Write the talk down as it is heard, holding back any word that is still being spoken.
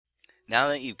Now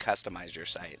that you've customized your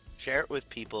site, share it with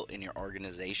people in your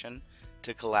organization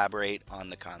to collaborate on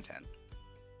the content.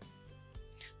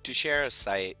 To share a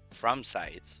site from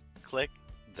sites, click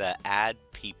the Add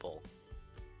People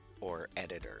or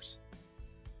Editors.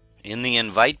 In the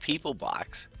Invite People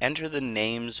box, enter the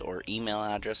names or email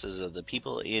addresses of the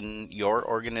people in your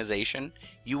organization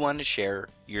you want to share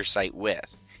your site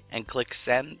with, and click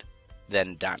Send,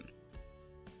 then Done.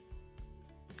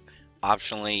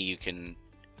 Optionally, you can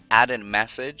add a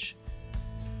message.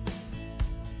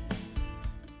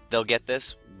 They'll get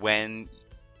this when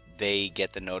they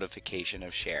get the notification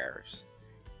of shares.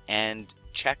 And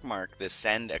checkmark the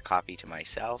Send a copy to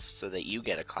myself so that you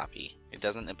get a copy. It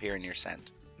doesn't appear in your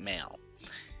sent mail.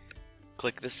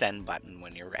 Click the Send button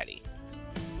when you're ready.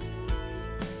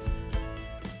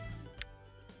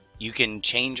 You can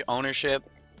change ownership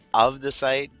of the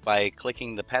site by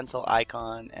clicking the pencil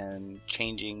icon and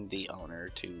changing the owner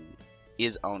to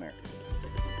is owner.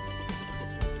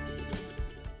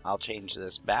 I'll change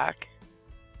this back.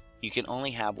 You can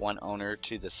only have one owner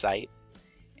to the site,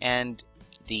 and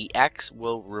the X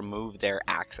will remove their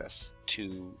access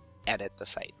to edit the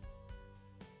site.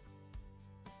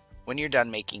 When you're done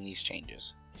making these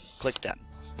changes, click Done.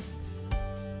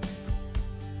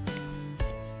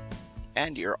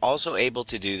 And you're also able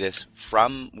to do this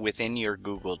from within your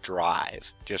Google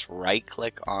Drive. Just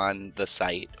right-click on the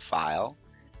site file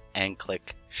and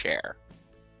click Share.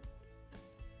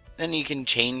 Then you can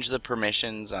change the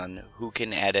permissions on who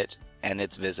can edit and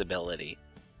its visibility.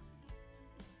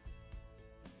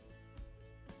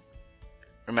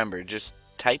 Remember, just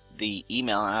type the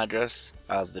email address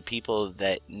of the people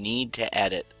that need to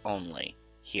edit only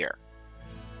here.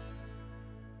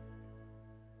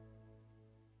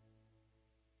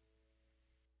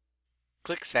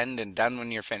 Click Send and Done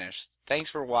when you're finished. Thanks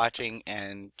for watching,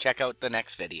 and check out the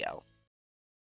next video.